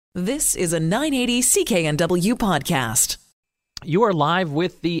This is a 980 CKNW podcast. You are live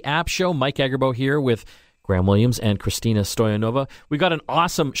with the App Show. Mike Agerbo here with Graham Williams and Christina Stoyanova. We got an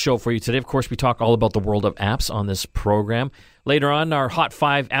awesome show for you today. Of course, we talk all about the world of apps on this program. Later on, our Hot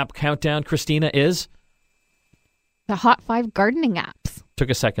 5 app countdown, Christina, is? The Hot 5 gardening apps. Took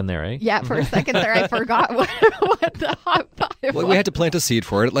a second there, eh? Yeah, for a second there, I forgot what the Hot 5 was. We had to plant a seed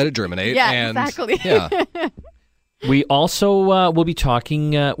for it, let it germinate. Yeah, and, exactly. Yeah. We also will be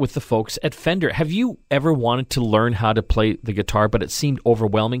talking with the folks at Fender. Have you ever wanted to learn how to play the guitar, but it seemed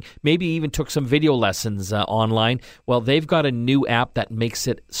overwhelming? Maybe even took some video lessons online. Well, they've got a new app that makes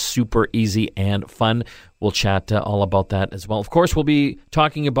it super easy and fun. We'll chat all about that as well. Of course, we'll be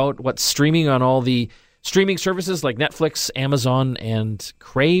talking about what's streaming on all the streaming services like Netflix, Amazon, and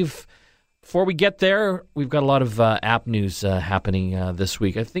Crave. Before we get there, we've got a lot of app news happening this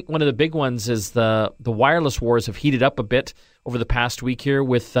week. I think one of the big ones is the wireless wars have heated up a bit over the past week here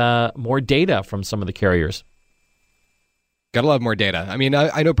with more data from some of the carriers. Got a lot more data. I mean,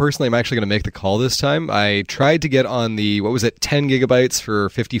 I know personally I'm actually going to make the call this time. I tried to get on the, 10 gigabytes for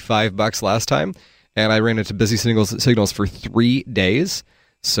 $55 last time, and I ran into busy signals for 3 days.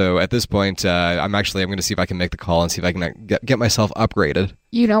 So at this point, I'm going to see if I can make the call and see if I can get myself upgraded.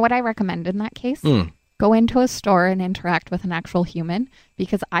 You know what I recommend in that case? Go into a store and interact with an actual human,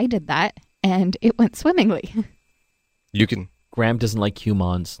 because I did that and it went swimmingly. You can. Graham doesn't like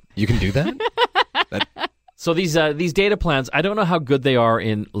humans. You can do that? So these data plans, I don't know how good they are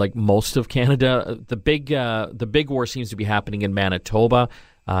in like most of Canada. The big war seems to be happening in Manitoba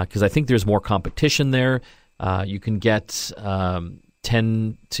because I think there's more competition there. You can get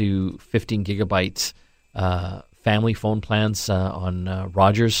 10 to 15 gigabytes family phone plans on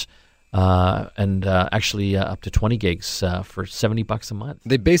Rogers, and actually up to 20 gigs for $70 a month.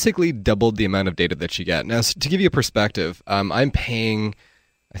 They basically doubled the amount of data that you get. Now, to give you a perspective, I'm paying,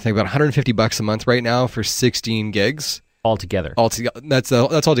 I think, about $150 a month right now for 16 gigs. Altogether. That's all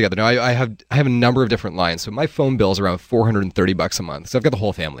together. Now, I have a number of different lines. So my phone bill is around $430 a month. So I've got the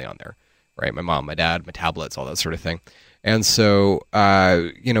whole family on there, right? My mom, my dad, my tablets, all that sort of thing. And so,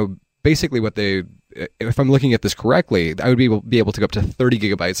 basically if I'm looking at this correctly, I would be able to go up to 30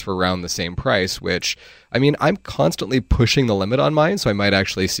 gigabytes for around the same price, which, I mean, I'm constantly pushing the limit on mine, so I might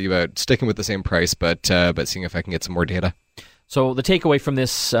actually see about sticking with the same price, but seeing if I can get some more data. So the takeaway from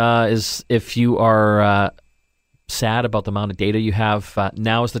this is if you are sad about the amount of data you have,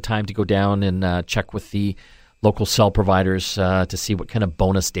 now is the time to go down and check with the local cell providers to see what kind of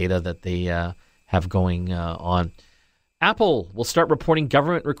bonus data that they have going on. Apple will start reporting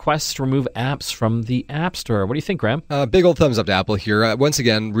government requests to remove apps from the App Store. What do you think, Graham? Big old thumbs up to Apple here. Once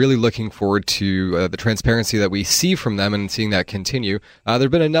again, really looking forward to the transparency that we see from them and seeing that continue. There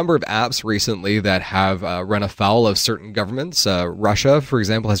have been a number of apps recently that have run afoul of certain governments. Russia, for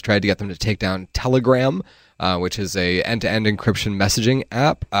example, has tried to get them to take down Telegram, which is a end-to-end encryption messaging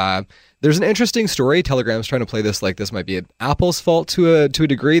app. There's an interesting story. Telegram's trying to play this like this might be Apple's fault to a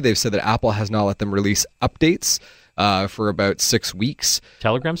degree. They've said that Apple has not let them release updates for about 6 weeks.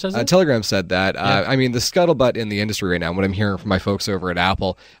 Telegram says that? Telegram said that. Yeah. I mean, the scuttlebutt in the industry right now, what I'm hearing from my folks over at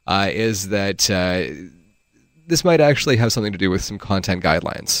Apple, is that this might actually have something to do with some content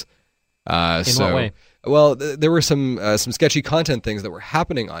guidelines. In what way? Well, there were some sketchy content things that were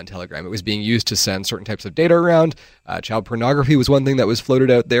happening on Telegram. It was being used to send certain types of data around. Child pornography was one thing that was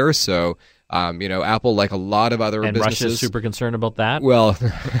floated out there. So, Apple, like a lot of other businesses... And Russia's super concerned about that? Well...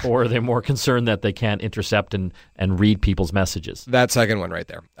 Or are they more concerned that they can't intercept and read people's messages? That second one right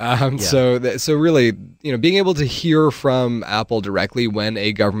there. So really, being able to hear from Apple directly when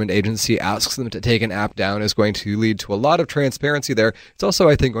a government agency asks them to take an app down is going to lead to a lot of transparency there. It's also,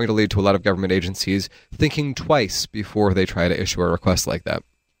 I think, going to lead to a lot of government agencies thinking twice before they try to issue a request like that.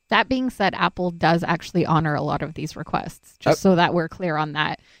 That being said, Apple does actually honor a lot of these requests, just so that we're clear on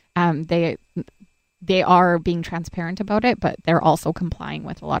that. They are being transparent about it, but they're also complying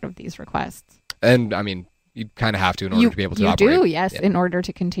with a lot of these requests. And, I mean, you kind of have to in order to be able to operate. You do, yes, in order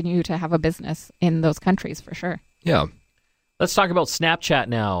to continue to have a business in those countries, for sure. Yeah. Let's talk about Snapchat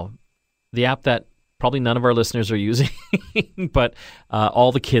now, the app that probably none of our listeners are using, but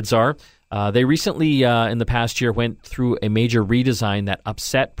all the kids are. They recently, in the past year, went through a major redesign that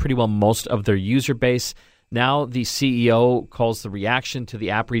upset pretty well most of their user base. Now the CEO calls the reaction to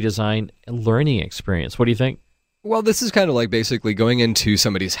the app redesign a learning experience. What do you think? Well, this is kind of like basically going into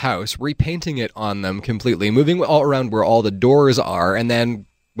somebody's house, repainting it on them completely, moving all around where all the doors are, and then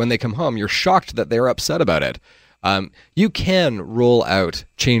when they come home, you're shocked that they're upset about it. You can roll out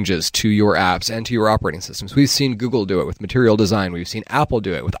changes to your apps and to your operating systems. We've seen Google do it with Material Design. We've seen Apple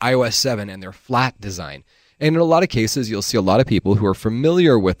do it with iOS 7 and their flat design. And in a lot of cases, you'll see a lot of people who are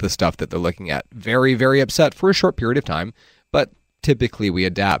familiar with the stuff that they're looking at, very, very upset for a short period of time, but typically we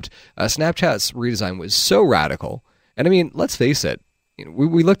adapt. Snapchat's redesign was so radical. And I mean, let's face it,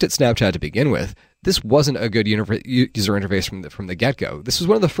 we looked at Snapchat to begin with. This wasn't a good user interface from the get-go. This was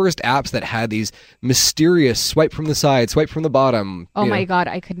one of the first apps that had these mysterious swipe from the side, swipe from the bottom. Oh my God,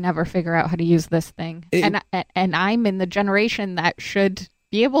 I could never figure out how to use this thing. And I'm in the generation that should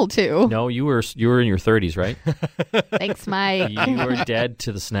be able to. No, you were in your 30s, right? Thanks, Mike. You were dead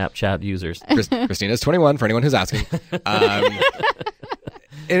to the Snapchat users. Christina's 21, for anyone who's asking.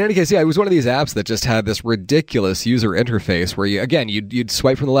 In any case, it was one of these apps that just had this ridiculous user interface where you'd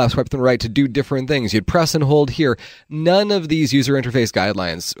swipe from the left, swipe from the right to do different things. You'd press and hold here. None of these user interface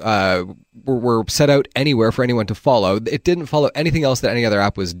guidelines were set out anywhere for anyone to follow. It didn't follow anything else that any other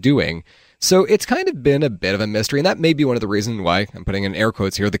app was doing. So it's kind of been a bit of a mystery, and that may be one of the reasons why, I'm putting in air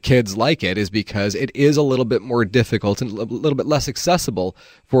quotes here, the kids like it, is because it is a little bit more difficult and a little bit less accessible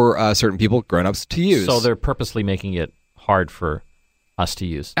for certain people, grown-ups, to use. So they're purposely making it hard for us to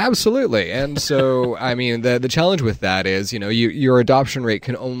use. Absolutely. And so, I mean, the challenge with that is, your adoption rate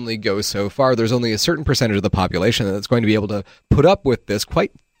can only go so far. There's only a certain percentage of the population that's going to be able to put up with this,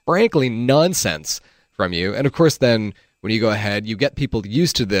 quite frankly, nonsense from you. And of course, then when you go ahead, you get people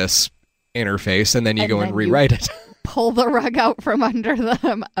used to this interface, and then you go and rewrite it. Pull the rug out from under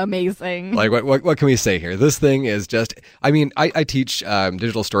them. Amazing. Like, what can we say here? This thing is just, I mean, I teach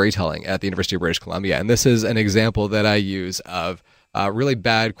digital storytelling at the University of British Columbia, and this is an example that I use of really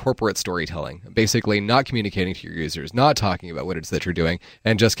bad corporate storytelling, basically not communicating to your users, not talking about what it is that you're doing,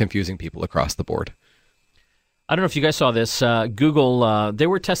 and just confusing people across the board. I don't know if you guys saw this. Google, they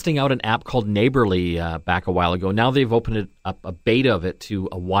were testing out an app called Neighborly back a while ago. Now they've opened up a beta of it to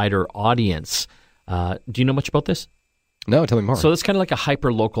a wider audience. Do you know much about this? No, tell me more. So it's kind of like a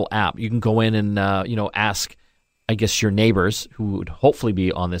hyper-local app. You can go in and ask, I guess, your neighbors, who would hopefully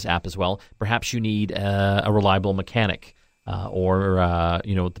be on this app as well. Perhaps you need a reliable mechanic. Or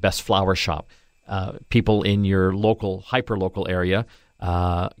the best flower shop. People in your local, hyper-local area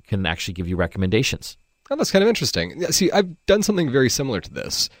can actually give you recommendations. Oh, that's kind of interesting. See, I've done something very similar to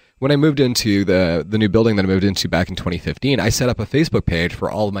this. When I moved into the new building that I moved into back in 2015, I set up a Facebook page for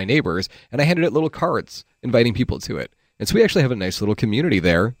all of my neighbors, and I handed out little cards inviting people to it. And so we actually have a nice little community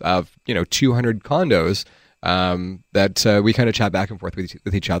there of 200 condos that we kind of chat back and forth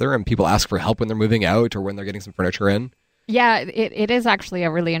with each other, and people ask for help when they're moving out or when they're getting some furniture in. Yeah, it is actually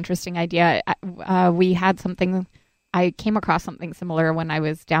a really interesting idea. We had something, I came across something similar when I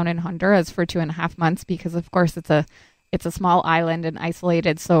was down in Honduras for 2.5 months, because of course it's a small island and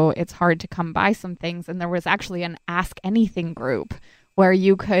isolated, so it's hard to come by some things. And there was actually an Ask Anything group where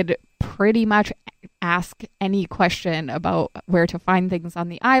you could pretty much ask any question about where to find things on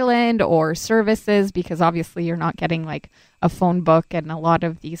the island or services, because obviously you're not getting like a phone book, and a lot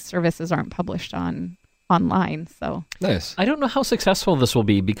of these services aren't published online. So nice. I don't know how successful this will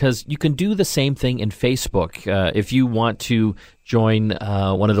be, because you can do the same thing in Facebook. If you want to join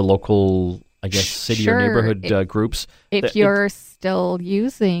one of the local, I guess, city or neighborhood groups. If you're still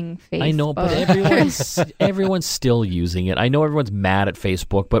using Facebook. I know, but everyone's still using it. I know everyone's mad at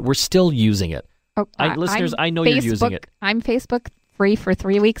Facebook, but we're still using it. Oh, listeners, I know you're using it. I'm Facebook free for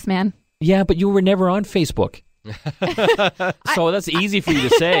 3 weeks, man. Yeah, but you were never on Facebook. So that's easy for you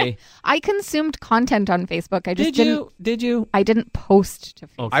to say. I consumed content on Facebook. I just Did you? I didn't post to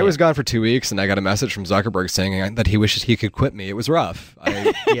Facebook. Okay. I was gone for 2 weeks, and I got a message from Zuckerberg saying that he wishes he could quit me. It was rough.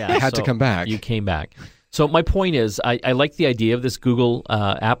 I had to come back. You came back. So my point is, I like the idea of this Google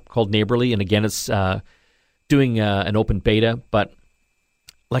app called Neighborly, and again, it's doing an open beta. But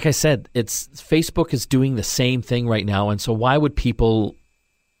like I said, Facebook is doing the same thing right now, and so why would people,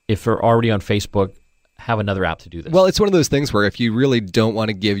 if they're already on Facebook, have another app to do this? Well, it's one of those things where if you really don't want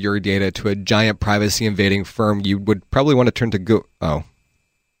to give your data to a giant privacy-invading firm, you would probably want to turn to Google. Oh.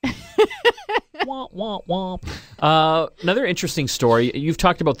 Womp, womp, womp. Another interesting story. You've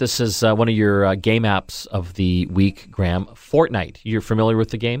talked about this as one of your game apps of the week, Graham. Fortnite. You're familiar with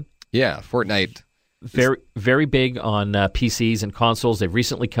the game? Yeah, Fortnite. Very, very big on PCs and consoles. They've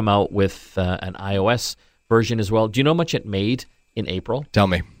recently come out with an iOS version as well. Do you know how much it made in April? Tell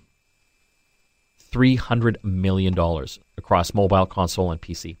me. $300 million across mobile, console, and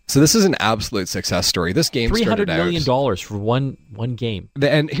PC. So this is an absolute success story. This game started out... $300 million for one game.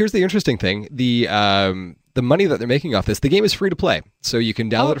 And here's the interesting thing. The money that they're making off this, the game is free to play. So you can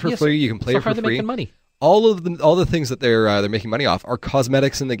download it for free, you can play it for how are they free. making money? All the things that they're making money off are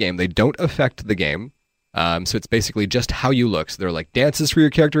cosmetics in the game. They don't affect the game. So it's basically just how you look. So there are like dances for your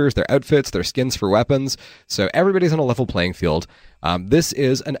characters, their outfits, their skins for weapons. So everybody's on a level playing field. This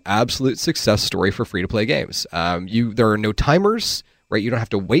is an absolute success story for free-to-play games. There are no timers, right? You don't have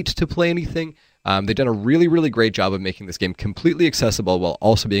to wait to play anything. They've done a really, really great job of making this game completely accessible while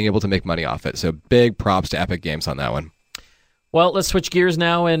also being able to make money off it. So big props to Epic Games on that one. Well, let's switch gears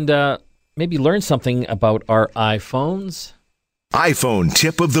now and maybe learn something about our iPhones. iPhone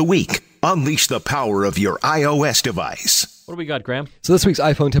tip of the week. Unleash the power of your iOS device. What do we got, Graham? So this week's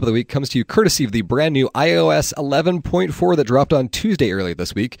iPhone tip of the week comes to you courtesy of the brand new iOS 11.4 that dropped on Tuesday early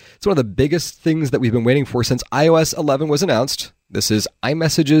this week. It's one of the biggest things that we've been waiting for since iOS 11 was announced. This is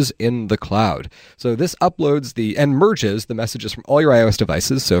iMessages in the cloud. So this uploads and merges the messages from all your iOS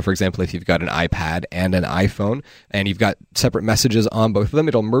devices. So for example, if you've got an iPad and an iPhone and you've got separate messages on both of them,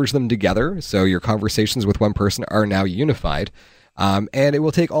 it'll merge them together. So your conversations with one person are now unified. And it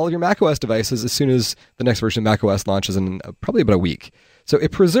will take all of your macOS devices as soon as the next version of macOS launches in probably about a week. So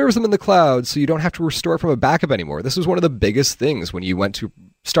it preserves them in the cloud so you don't have to restore from a backup anymore. This was one of the biggest things when you went to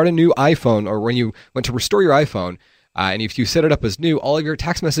start a new iPhone or when you went to restore your iPhone. And if you set it up as new, all of your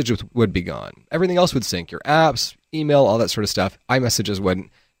text messages would be gone. Everything else would sync, your apps, email, all that sort of stuff. iMessages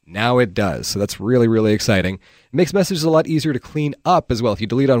wouldn't. Now it does. So that's really, really exciting. It makes messages a lot easier to clean up as well. If you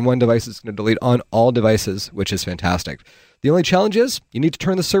delete on one device, it's going to delete on all devices, which is fantastic. The only challenge is you need to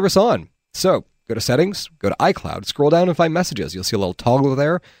turn the service on. So go to Settings, go to iCloud, scroll down and find Messages. You'll see a little toggle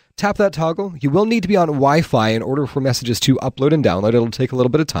there. Tap that toggle. You will need to be on Wi-Fi in order for messages to upload and download. It'll take a little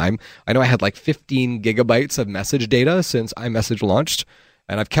bit of time. I know I had like 15 gigabytes of message data since iMessage launched,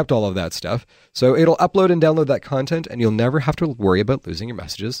 and I've kept all of that stuff. So it'll upload and download that content, and you'll never have to worry about losing your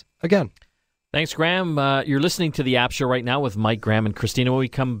messages again. Thanks, Graham. You're listening to The App Show right now with Mike, Graham, and Christina. When we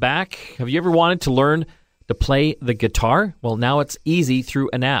come back, have you ever wanted to learn to play the guitar? Well, now it's easy through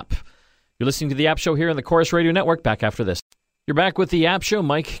an app. You're listening to The App Show here on the Chorus Radio Network. Back after this. You're back with The App Show.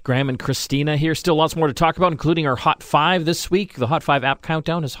 Mike, Graham, and Christina here. Still lots more to talk about, including our Hot 5 this week. The Hot 5 app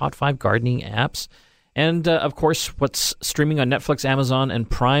countdown is Hot 5 gardening apps. And, of course, what's streaming on Netflix, Amazon, and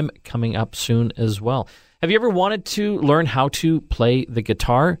Prime coming up soon as well. Have you ever wanted to learn how to play the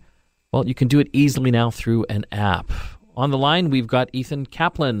guitar? Well, you can do it easily now through an app. On the line, we've got Ethan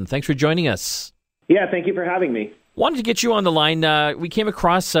Kaplan. Thanks for joining us. Yeah, thank you for having me. Wanted to get you on the line. We came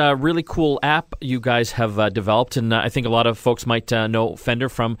across a really cool app you guys have developed, and I think a lot of folks might know Fender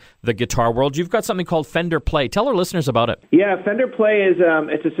from the guitar world. You've got something called Fender Play. Tell our listeners about it. Yeah, Fender Play is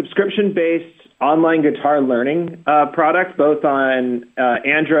it's a subscription-based online guitar learning product, both on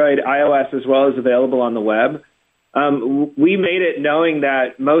Android, iOS, as well as available on the web. We made it knowing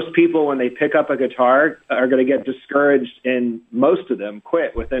that most people, when they pick up a guitar, are going to get discouraged, and most of them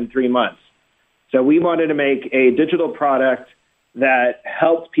quit within 3 months. So we wanted to make a digital product that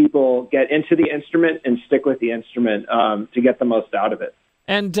helped people get into the instrument and stick with the instrument to get the most out of it.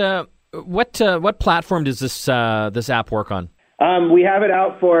 And what platform does this app work on? We have it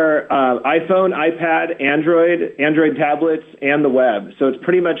out for iPhone, iPad, Android tablets, and the web. So it's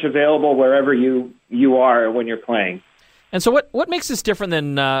pretty much available wherever you are when you're playing. And so what makes this different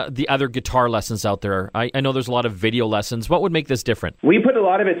than the other guitar lessons out there? I know there's a lot of video lessons. What would make this different? We put a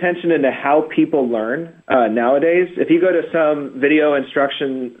lot of attention into how people learn nowadays. If you go to some video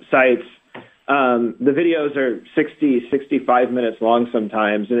instruction sites, the videos are 60, 65 minutes long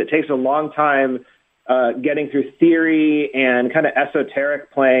sometimes, and it takes a long time getting through theory and kind of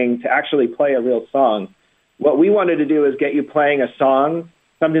esoteric playing to actually play a real song. What we wanted to do is get you playing a song,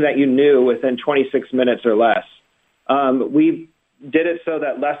 something that you knew, within 26 minutes or less. We did it so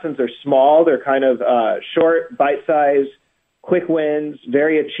that lessons are small. They're kind of short, bite-sized, quick wins,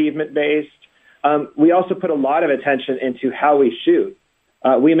 very achievement-based. We also put a lot of attention into how we shoot.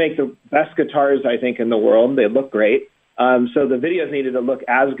 We make the best guitars, I think, in the world. They look great. So the videos needed to look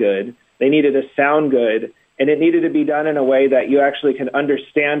as good. They needed to sound good. And it needed to be done in a way that you actually can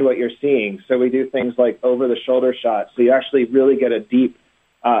understand what you're seeing. So we do things like over-the-shoulder shots, so you actually really get a deep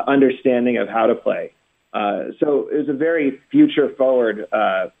understanding of how to play. So it was a very future-forward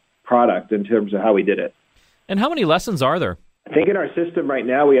product in terms of how we did it. And how many lessons are there? I think in our system right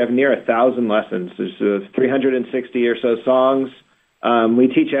now we have near 1,000 lessons. There's 360 or so songs. We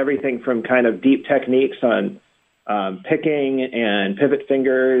teach everything from kind of deep techniques on picking and pivot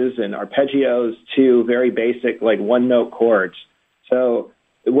fingers and arpeggios to very basic, like one-note chords. So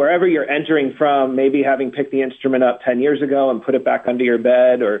wherever you're entering from, maybe having picked the instrument up 10 years ago and put it back under your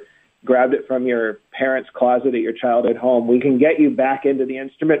bed, or grabbed it from your parents' closet at your childhood home, we can get you back into the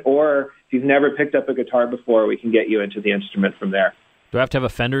instrument. Or if you've never picked up a guitar before, we can get you into the instrument from there. Do I have to have a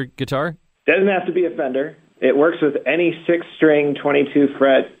Fender guitar? Doesn't have to be a Fender. It works with any 6-string,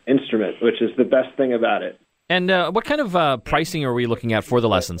 22-fret instrument, which is the best thing about it. And what kind of pricing are we looking at for the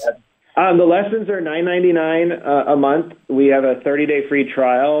lessons? The lessons are $9.99 a month. We have a 30-day free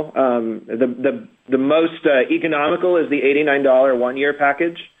trial. The most economical is the $89 one-year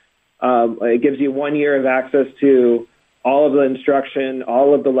package. It gives you 1 year of access to all of the instruction,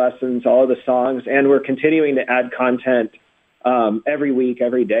 all of the lessons, all of the songs, and we're continuing to add content every week,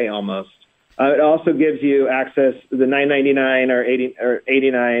 every day almost. It also gives you access, the $9.99 or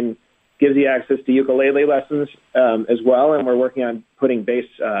 $89 gives you access to ukulele lessons as well, and we're working on putting bass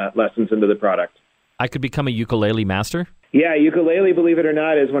lessons into the product. I could become a ukulele master? Yeah, ukulele, believe it or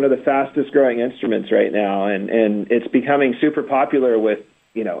not, is one of the fastest growing instruments right now, and it's becoming super popular with,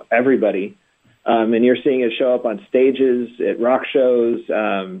 everybody. And you're seeing it show up on stages, at rock shows,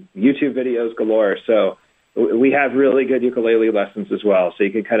 YouTube videos galore. So we have really good ukulele lessons as well, so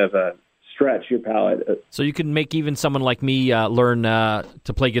you can kind of stretch your palette. So you can make even someone like me learn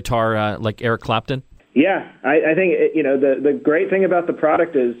to play guitar like Eric Clapton? Yeah, I think, the great thing about the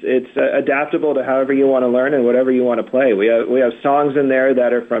product is it's adaptable to however you want to learn and whatever you want to play. We have songs in there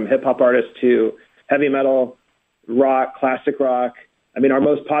that are from hip-hop artists to heavy metal, rock, classic rock. I mean, our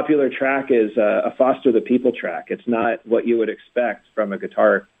most popular track is a Foster the People track. It's not what you would expect from a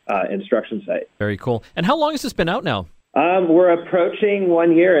guitar instruction site. Very cool. And how long has this been out now? We're approaching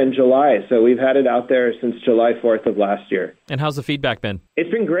 1 year in July, so we've had it out there since July 4th of last year. And how's the feedback been? It's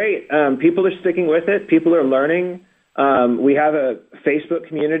been great. People are sticking with it. People are learning. We have a Facebook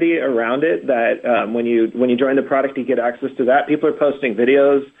community around it that when you join the product, you get access to that. People are posting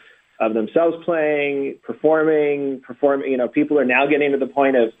videos of themselves playing, performing. People are now getting to the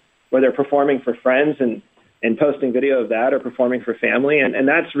point of where they're performing for friends and posting video of that, or performing for family. And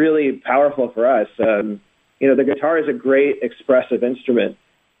that's really powerful for us. The guitar is a great expressive instrument,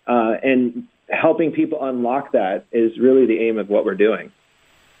 and helping people unlock that is really the aim of what we're doing.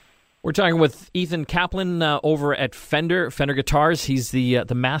 We're talking with Ethan Kaplan over at Fender Guitars. He's the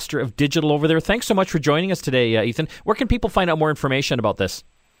master of digital over there. Thanks so much for joining us today, Ethan. Where can people find out more information about this?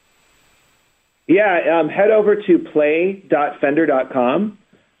 Yeah, head over to play.fender.com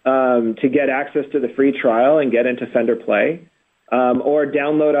to get access to the free trial and get into Fender Play, or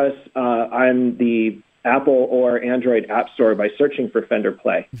download us on the Apple or Android App Store by searching for Fender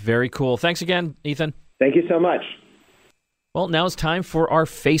Play. Very cool. Thanks again, Ethan. Thank you so much. Well, now it's time for our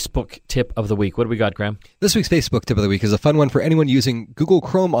Facebook tip of the week. What do we got, Graham? This week's Facebook tip of the week is a fun one for anyone using Google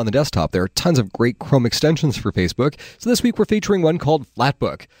Chrome on the desktop. There are tons of great Chrome extensions for Facebook. So this week we're featuring one called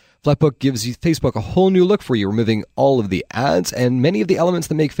Flatbook. Flatbook gives you Facebook a whole new look for you, removing all of the ads and many of the elements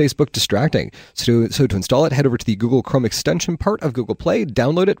that make Facebook distracting. So to install it, head over to the Google Chrome extension part of Google Play,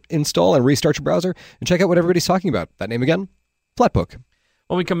 download it, install, and restart your browser, and check out what everybody's talking about. That name again? Flatbook.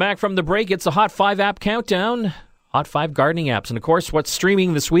 When we come back from the break, it's a Hot 5 app countdown. Hot 5 gardening apps. And, of course, what's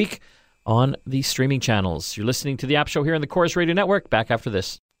streaming this week on the streaming channels. You're listening to The App Show here on the Corus Radio Network. Back after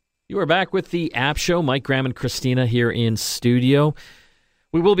this. You are back with The App Show. Mike, Graham, and Christina here in studio.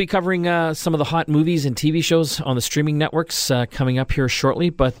 We will be covering some of the hot movies and TV shows on the streaming networks coming up here shortly.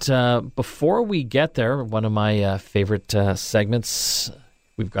 But before we get there, one of my favorite segments,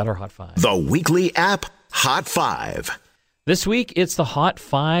 we've got our Hot 5. The weekly app Hot 5. This week, it's the Hot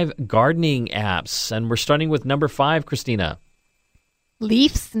 5 gardening apps. And we're starting with number 5, Christina.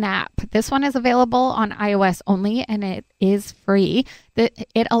 Leaf Snap. This one is available on iOS only, and it is free.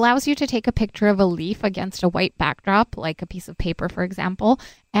 It allows you to take a picture of a leaf against a white backdrop, like a piece of paper, for example,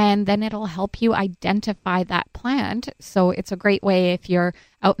 and then it'll help you identify that plant. So it's a great way if you're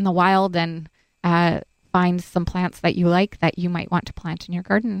out in the wild and find some plants that you like that you might want to plant in your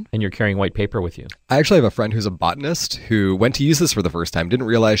garden. And you're carrying white paper with you. I actually have a friend who's a botanist who went to use this for the first time, didn't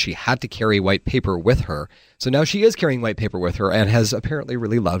realize she had to carry white paper with her. So now she is carrying white paper with her and has apparently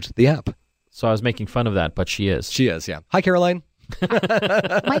really loved the app. So I was making fun of that, but she is. She is, yeah. Hi, Caroline.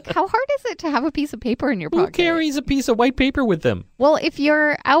 Mike, how hard is it to have a piece of paper in your pocket? Who carries a piece of white paper with them? Well, if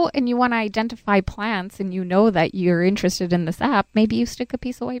you're out and you want to identify plants and you know that you're interested in this app, maybe you stick a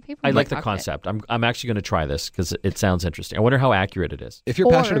piece of white paper in I your like the pocket. concept. I'm actually going to try this because it sounds interesting. I wonder how accurate it is. If you're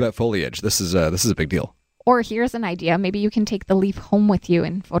passionate about foliage, this is a big deal. Or here's an idea. Maybe you can take the leaf home with you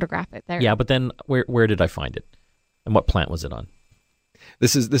and photograph it there. Yeah, but then where did I find it? And what plant was it on?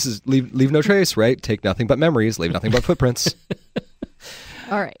 This is leave no trace, right? Take nothing but memories, leave nothing but footprints.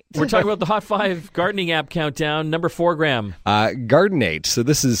 All right. We're talking about the Hot 5 gardening app countdown. Number 4, Graham. Gardenate. So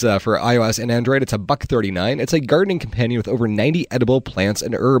this is for iOS and Android. It's $1.39. It's a gardening companion with over 90 edible plants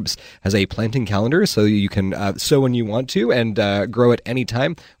and herbs. Has a planting calendar, so you can sow when you want to and grow at any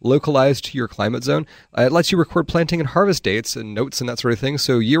time, localized to your climate zone. It lets you record planting and harvest dates and notes and that sort of thing.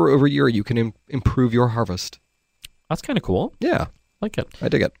 So year over year, you can improve your harvest. That's kind of cool. Yeah. Like it. I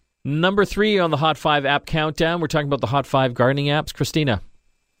dig it. Number 3 on the Hot 5 app countdown. We're talking about the Hot 5 gardening apps. Christina.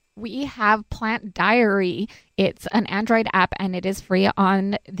 We have Plant Diary. It's an Android app, and it is free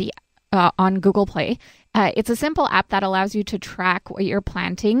on the on Google Play. It's a simple app that allows you to track what you're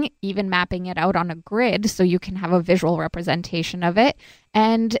planting, even mapping it out on a grid so you can have a visual representation of it.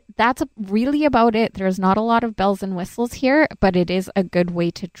 And that's really about it. There's not a lot of bells and whistles here, but it is a good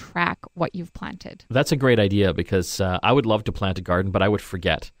way to track what you've planted. That's a great idea because I would love to plant a garden, but I would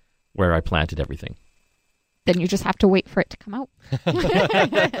forget where I planted everything. Then you just have to wait for it to come out.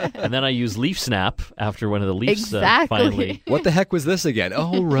 And then I use Leaf Snap after one of the leaves Exactly. finally. What the heck was this again?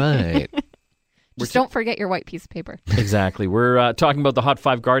 Oh, right. Just don't forget your white piece of paper. Exactly. We're talking about the Hot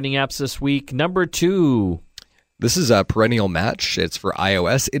 5 gardening apps this week. Number 2. This is a Perennial Match. It's for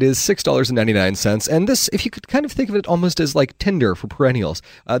iOS. It is $6.99. And this, if you could kind of think of it almost as like Tinder for perennials.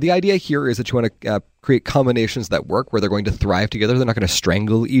 The idea here is that you want to create combinations that work where they're going to thrive together. They're not going to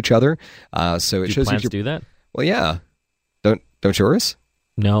strangle each other. So it Do shows plants you do that? Well, yeah. Don't yours?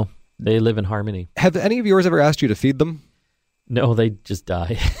 No. They live in harmony. Have any of yours ever asked you to feed them? No, they just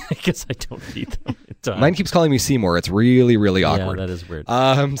die. I guess I don't feed them. Mine keeps calling me Seymour. It's really, really awkward. Yeah, that is weird.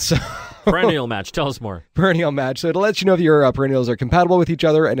 So Perennial Match. Tell us more. Perennial Match. So it'll let you know if your perennials are compatible with each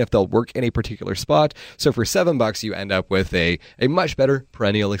other and if they'll work in a particular spot. So for $7, you end up with a much better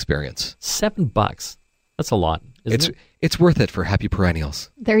perennial experience. $7. That's a lot, isn't it? It's worth it for happy perennials.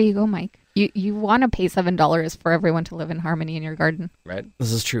 There you go, Mike. You want to pay $7 for everyone to live in harmony in your garden. Right?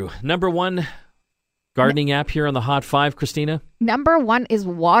 This is true. Number 1 gardening app here on the Hot 5, Christina. Number 1 is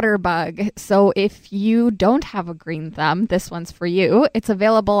Waterbug. So if you don't have a green thumb, this one's for you. It's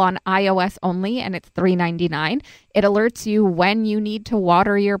available on iOS only, and it's $3.99. It alerts you when you need to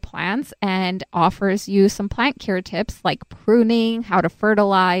water your plants and offers you some plant care tips like pruning, how to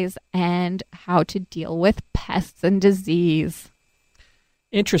fertilize, and how to deal with pests and disease.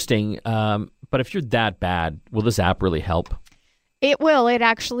 Interesting. But if you're that bad, will this app really help? It will. It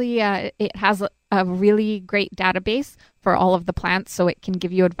actually it has a really great database for all of the plants, so it can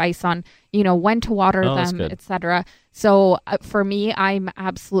give you advice on, when to water them, etc. So for me, I'm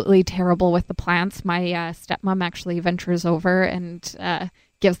absolutely terrible with the plants. My stepmom actually ventures over and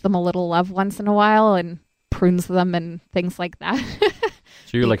gives them a little love once in a while and prunes them and things like that.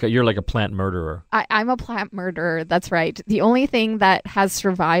 So you're like a plant murderer. I'm a plant murderer. That's right. The only thing that has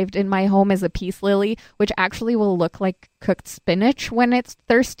survived in my home is a peace lily, which actually will look like cooked spinach when it's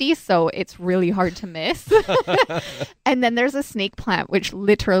thirsty. So it's really hard to miss. And then there's a snake plant, which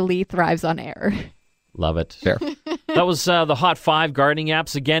literally thrives on air. Love it. Fair. That was the Hot 5 gardening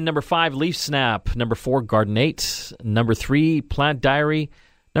apps. Again, number 5, Leaf Snap. Number 4, Gardenate. Number 3, Plant Diary.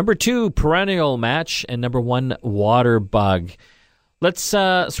 Number 2, Perennial Match. And number 1, Waterbug. Let's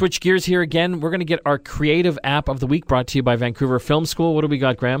switch gears here again. We're going to get our creative app of the week brought to you by Vancouver Film School. What do we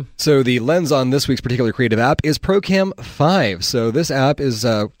got, Graham? So the lens on this week's particular creative app is ProCam 5. So this app is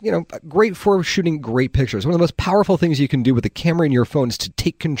great for shooting great pictures. One of the most powerful things you can do with the camera in your phone is to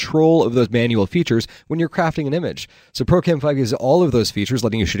take control of those manual features when you're crafting an image. So ProCam 5 gives all of those features,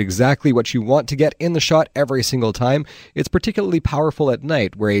 letting you shoot exactly what you want to get in the shot every single time. It's particularly powerful at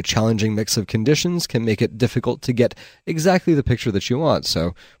night, where a challenging mix of conditions can make it difficult to get exactly the picture that you want.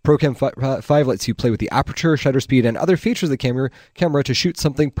 So ProCam 5 lets you play with the aperture, shutter speed, and other features of the camera to shoot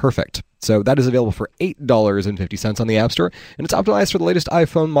something perfect. So that is available for $8.50 on the App Store, and it's optimized for the latest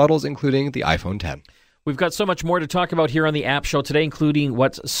iPhone models, including the iPhone 10. We've got so much more to talk about here on the App Show today, including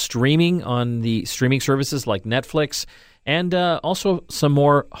what's streaming on the streaming services like Netflix, and also some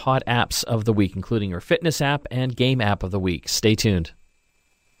more hot apps of the week, including your fitness app and game app of the week. Stay tuned.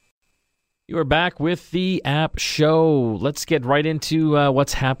 You are back with the App Show. Let's get right into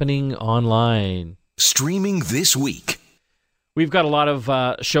what's happening online. Streaming this week. We've got a lot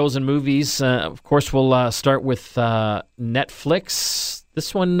of shows and movies. Of course, we'll start with Netflix.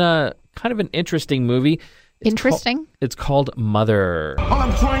 This one, kind of an interesting movie. It's called Mother. All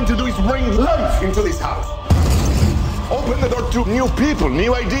I'm trying to do is bring life into this house. Open the door to new people,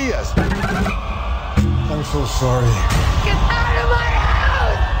 new ideas. I'm so sorry. Get out of my house!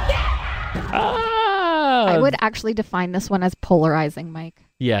 I would actually define this one as polarizing, Mike.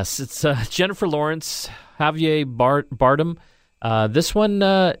 Yes, it's Jennifer Lawrence, Javier Bardem. This one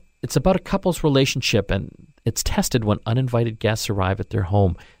it's about a couple's relationship, and it's tested when uninvited guests arrive at their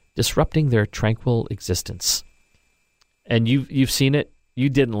home, disrupting their tranquil existence. And you've seen it. You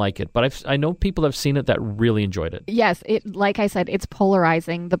didn't like it, but I know people have seen it that really enjoyed it. Yes, like I said, it's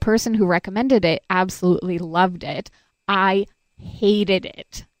polarizing. The person who recommended it absolutely loved it. I hated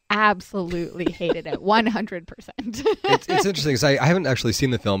it. Absolutely hated it. 100%. It's interesting because I haven't actually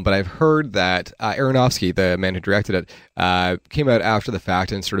seen the film, but I've heard that Aronofsky, the man who directed it, came out after the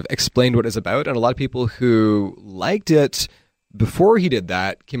fact and sort of explained what it's about. And a lot of people who liked it before he did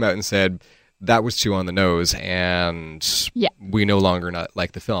that came out and said that was too on the nose, and we no longer not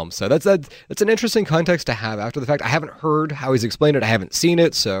like the film. So that's an interesting context to have after the fact. I haven't heard how he's explained it. I haven't seen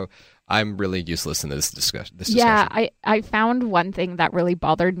it, so I'm really useless in this discussion. Yeah, I found one thing that really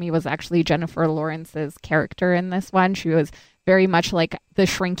bothered me was actually Jennifer Lawrence's character in this one. She was very much like the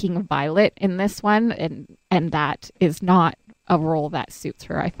shrinking Violet in this one, and that is not a role that suits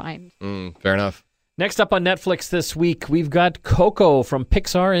her, I find. Fair enough. Next up on Netflix this week, we've got Coco from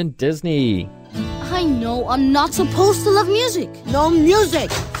Pixar and Disney. I know I'm not supposed to love music. No music.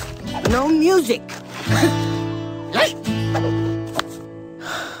 No music.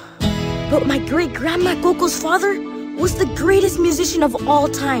 But my great-grandma Coco's father was the greatest musician of all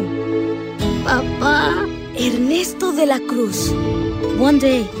time. Papa. Ernesto de la Cruz. One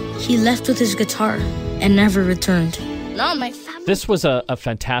day, he left with his guitar and never returned. Not my family. This was a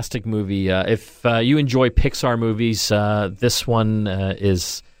fantastic movie. If you enjoy Pixar movies, this one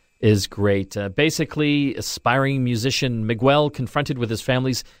is great. Basically, aspiring musician Miguel, confronted with his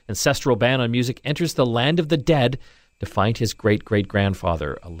family's ancestral ban on music, enters the land of the dead to find his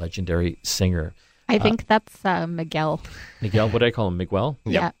great-great-grandfather, a legendary singer. I think that's Miguel. Miguel, what did I call him? Miguel?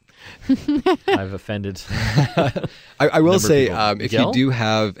 Yeah. I've offended. I will say, if you do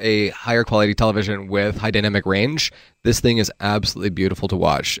have a higher quality television with high dynamic range, this thing is absolutely beautiful to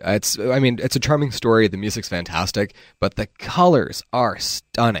watch. It's a charming story. The music's fantastic, but the colors are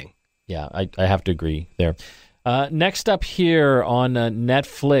stunning. Yeah, I have to agree there. Next up here on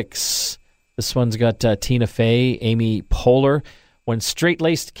Netflix, this one's got Tina Fey, Amy Poehler. When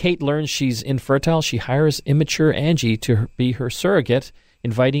straight-laced Kate learns she's infertile, she hires immature Angie to be her surrogate,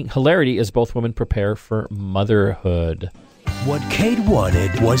 inviting hilarity as both women prepare for motherhood. What Kate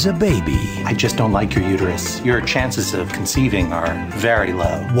wanted was a baby. I just don't like your uterus. Your chances of conceiving are very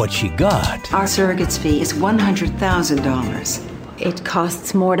low. What she got... Our surrogate's fee is $100,000. It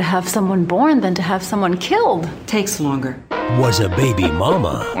costs more to have someone born than to have someone killed. Takes longer. Was a baby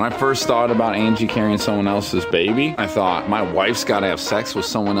mama. When I first thought about Angie carrying someone else's baby, I thought, my wife's got to have sex with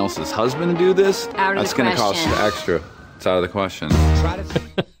someone else's husband to do this? That's going to cost extra. It's out of the question.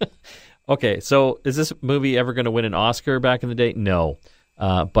 Okay, so is this movie ever going to win an Oscar back in the day? No.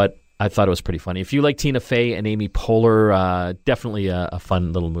 But I thought it was pretty funny. If you like Tina Fey and Amy Poehler, definitely a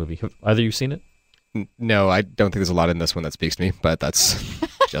fun little movie. Have either of you seen it? No, I don't think there's a lot in this one that speaks to me, but that's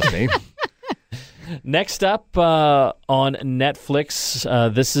just me. Next up on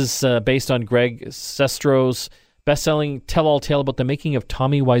Netflix, this is based on Greg Sesto's best-selling tell-all tale about the making of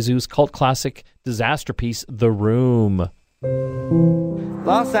Tommy Wiseau's cult classic disaster piece, The Room.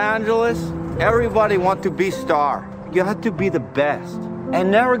 Los Angeles, everybody want to be star. You have to be the best and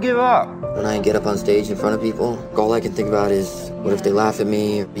never give up. When I get up on stage in front of people, all I can think about is, what if they laugh at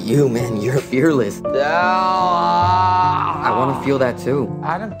me? But you, man, you're fearless. I want to feel that too.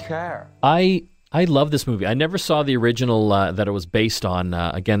 I don't care. I love this movie. I never saw the original that it was based on,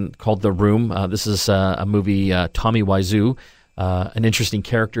 again, called The Room. This is a movie, Tommy Wiseau, an interesting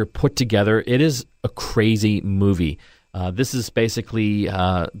character put together. It is a crazy movie. This is basically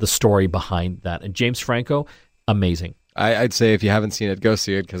the story behind that. And James Franco, amazing. I'd say if you haven't seen it, go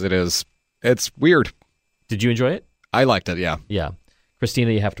see it because it's weird. Did you enjoy it? I liked it, yeah. Yeah.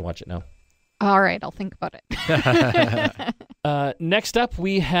 Christina, you have to watch it now. All right, I'll think about it. Next up,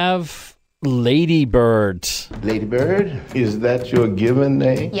 we have Lady Bird. Lady Bird, is that your given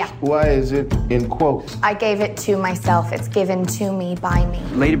name? Yeah. Why is it in quotes? I gave it to myself. It's given to me by me.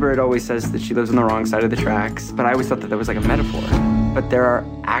 Lady Bird always says that she lives on the wrong side of the tracks, but I always thought that was like a metaphor. But there are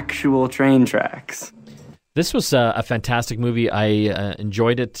actual train tracks. This was a fantastic movie. I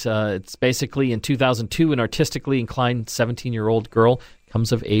enjoyed it. It's basically in 2002, an artistically inclined 17-year-old girl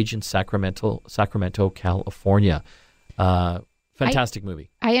comes of age in Sacramento, California. Fantastic movie.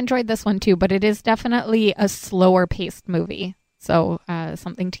 I enjoyed this one too, but it is definitely a slower paced movie. So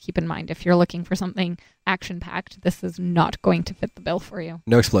something to keep in mind. If you're looking for something action-packed, this is not going to fit the bill for you.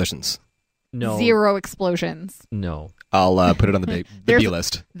 No explosions. No. 0 explosions. No. I'll put it on the B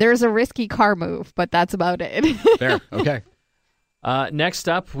list. There's a risky car move, but that's about it. Fair. Okay. Next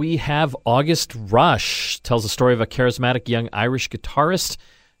up, we have August Rush. Tells the story of a charismatic young Irish guitarist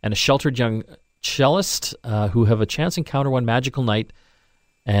and a sheltered young cellist who have a chance encounter one magical night,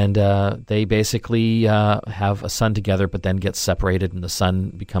 and they basically have a son together, but then get separated, and the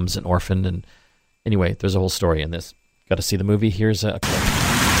son becomes an orphan. And anyway, there's a whole story in this. Got to see the movie. Here's a clip.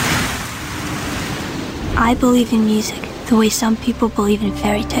 I believe in music the way some people believe in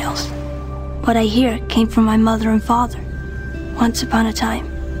fairy tales. What I hear came from my mother and father. Once upon a time,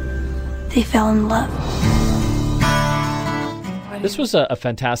 they fell in love. This was a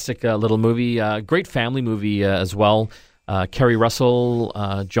fantastic little movie, great family movie as well. Kerry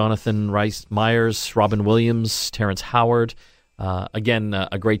Russell, Jonathan Rhys Meyers, Robin Williams, Terrence Howard. Again,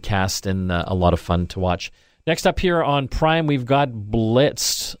 a great cast and a lot of fun to watch. Next up here on Prime, we've got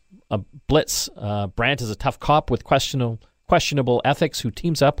Blitz. Brandt is a tough cop with questionable ethics who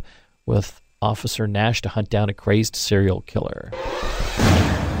teams up with Officer Nash to hunt down a crazed serial killer.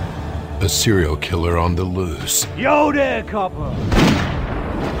 A serial killer on the loose. Yo there, copper!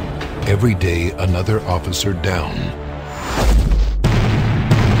 Every day, another officer down.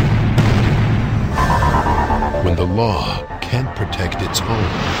 When the law can't protect its own,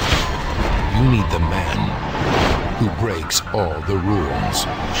 you need the man who breaks all the rules.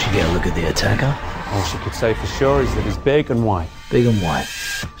 She get a look at the attacker? All she could say for sure is that he's big and white. Big and white.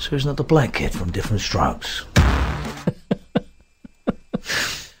 So he's not the black kid from Different Strokes.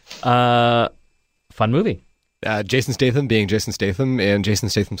 Fun movie. Jason Statham being Jason Statham in Jason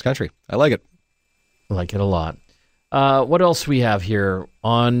Statham's country. I like it. I like it a lot. What else we have here?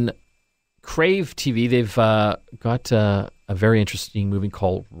 On Crave TV, they've got a very interesting movie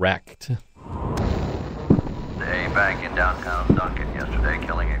called Wrecked. A bank in downtown Duncan yesterday,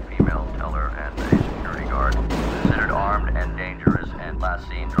 killing a female teller and a security guard. Considered armed and dangerous, and last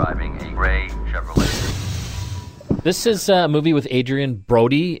seen driving a gray Chevrolet. This is a movie with Adrian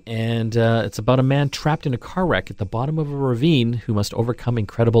Brody, and it's about a man trapped in a car wreck at the bottom of a ravine who must overcome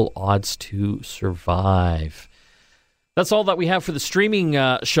incredible odds to survive. That's all that we have for the streaming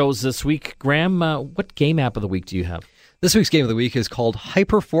shows this week. Graham, what game app of the week do you have? This week's game of the week is called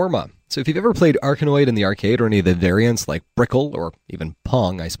Hyperforma. So if you've ever played Arkanoid in the arcade or any of the variants like Brickle or even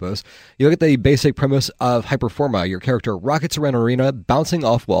Pong, I suppose, you'll get the basic premise of Hyperforma. Your character rockets around an arena, bouncing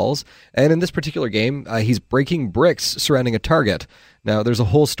off walls, and in this particular game, he's breaking bricks surrounding a target. Now, there's a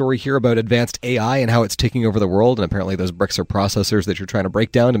whole story here about advanced AI and how it's taking over the world, and apparently those bricks are processors that you're trying to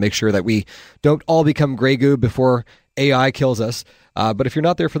break down to make sure that we don't all become Grey Goo before AI kills us. But if you're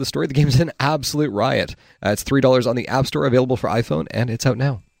not there for the story, the game's an absolute riot. It's $3 on the App Store, available for iPhone, and it's out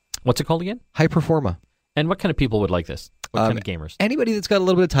now. What's it called again? Hyperforma. And what kind of people would like this? What kind of gamers? Anybody that's got a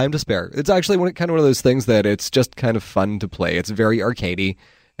little bit of time to spare. It's actually kind of one of those things that it's just kind of fun to play. It's very arcadey,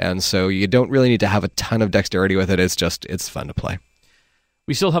 and so you don't really need to have a ton of dexterity with it. It's fun to play.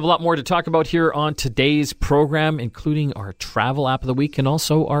 We still have a lot more to talk about here on today's program, including our travel app of the week and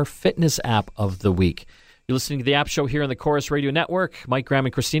also our fitness app of the week. You're listening to the App Show here on the Chorus Radio Network. Mike, Graham,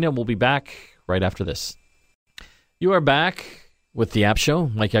 and Christina will be back right after this. You are back with the App Show.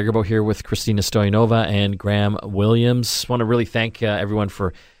 Mike Agerbo here with Christina Stoyanova and Graham Williams. Want to really thank everyone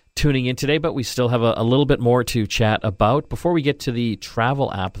for tuning in today, but we still have a little bit more to chat about. Before we get to the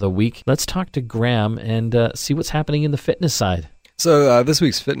travel app of the week, let's talk to Graham and see what's happening in the fitness side. So this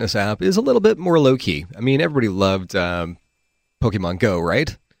week's fitness app is a little bit more low-key. I mean, everybody loved Pokemon Go,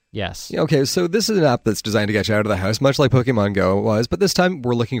 right? Yes. Okay, so this is an app that's designed to get you out of the house, much like Pokemon Go was, but this time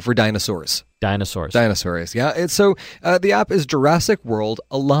we're looking for dinosaurs. Dinosaurs, yeah. The app is Jurassic World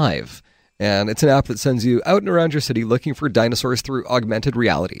Alive, and it's an app that sends you out and around your city looking for dinosaurs through augmented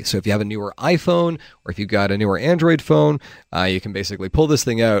reality. So if you have a newer iPhone or if you've got a newer Android phone, you can basically pull this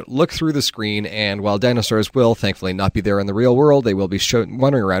thing out, look through the screen, and while dinosaurs will thankfully not be there in the real world, they will be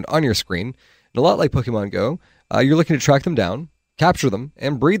wandering around on your screen. And a lot like Pokemon Go, you're looking to track them down, capture them,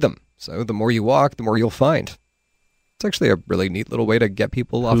 and breed them. So the more you walk, the more you'll find. It's actually a really neat little way to get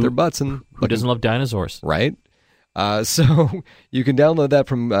people off their butts. And who doesn't love dinosaurs? Right? So you can download that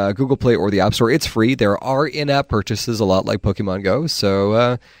from Google Play or the App Store. It's free. There are in-app purchases, a lot like Pokemon Go.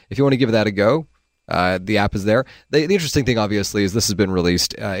 So if you want to give that a go, the app is there. The interesting thing, obviously, is this has been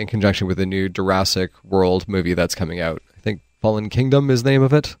released in conjunction with the new Jurassic World movie that's coming out. I think Fallen Kingdom is the name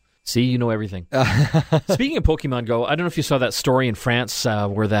of it. See, you know everything. Speaking of Pokemon Go, I don't know if you saw that story in France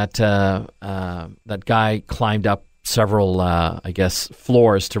where that guy climbed up several,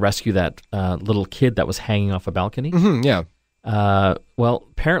 floors to rescue that little kid that was hanging off a balcony. Mm-hmm, yeah. Well,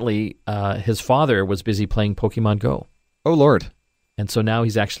 apparently his father was busy playing Pokemon Go. Oh, Lord. And so now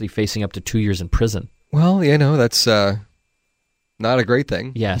he's actually facing up to 2 years in prison. Well, that's not a great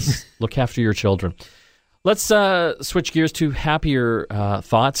thing. Yes. Look after your children. Let's switch gears to happier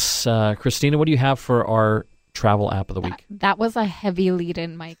thoughts. Christina, what do you have for our travel app of the week. That was a heavy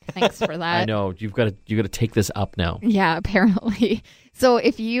lead-in, Mike. Thanks for that. I know. You've got to take this up now. Yeah, apparently. So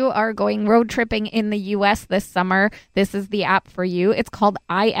if you are going road tripping in the U.S. this summer, this is the app for you. It's called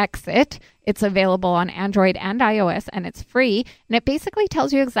iExit. It's available on Android and iOS, and it's free. And it basically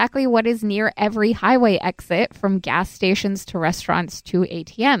tells you exactly what is near every highway exit, from gas stations to restaurants to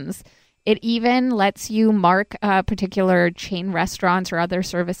ATMs. It even lets you mark particular chain restaurants or other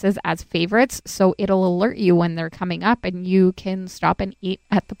services as favorites, so it'll alert you when they're coming up, and you can stop and eat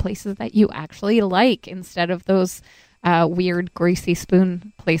at the places that you actually like instead of those weird greasy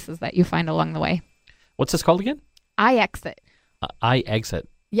spoon places that you find along the way. What's this called again? iExit. iExit.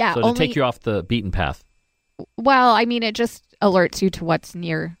 Yeah. So to take you off the beaten path. Well, I mean, it just alerts you to what's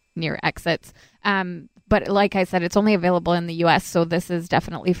near exits. But like I said, it's only available in the U.S., so this is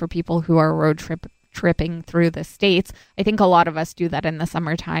definitely for people who are road tripping through the States. I think a lot of us do that in the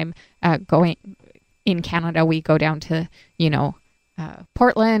summertime. Going in Canada, we go down to,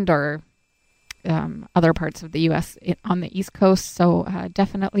 Portland or other parts of the U.S. on the East Coast, so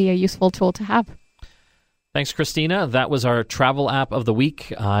definitely a useful tool to have. Thanks, Christina. That was our travel app of the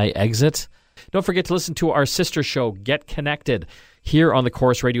week, iExit. Don't forget to listen to our sister show, Get Connected, here on the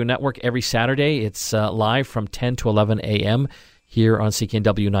Corus Radio Network every Saturday. It's live from 10 to 11 a.m. here on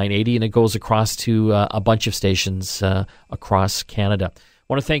CKNW 980, and it goes across to a bunch of stations across Canada. I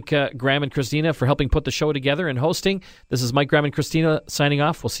want to thank Graham and Christina for helping put the show together and hosting. This is Mike, Graham, and Christina signing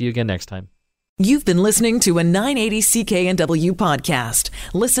off. We'll see you again next time. You've been listening to a 980 CKNW podcast.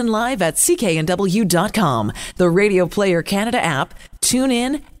 Listen live at cknw.com, the Radio Player Canada app,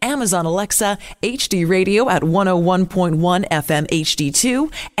 TuneIn, Amazon Alexa, HD Radio at 101.1 FM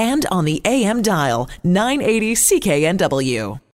HD2, and on the AM dial, 980 CKNW.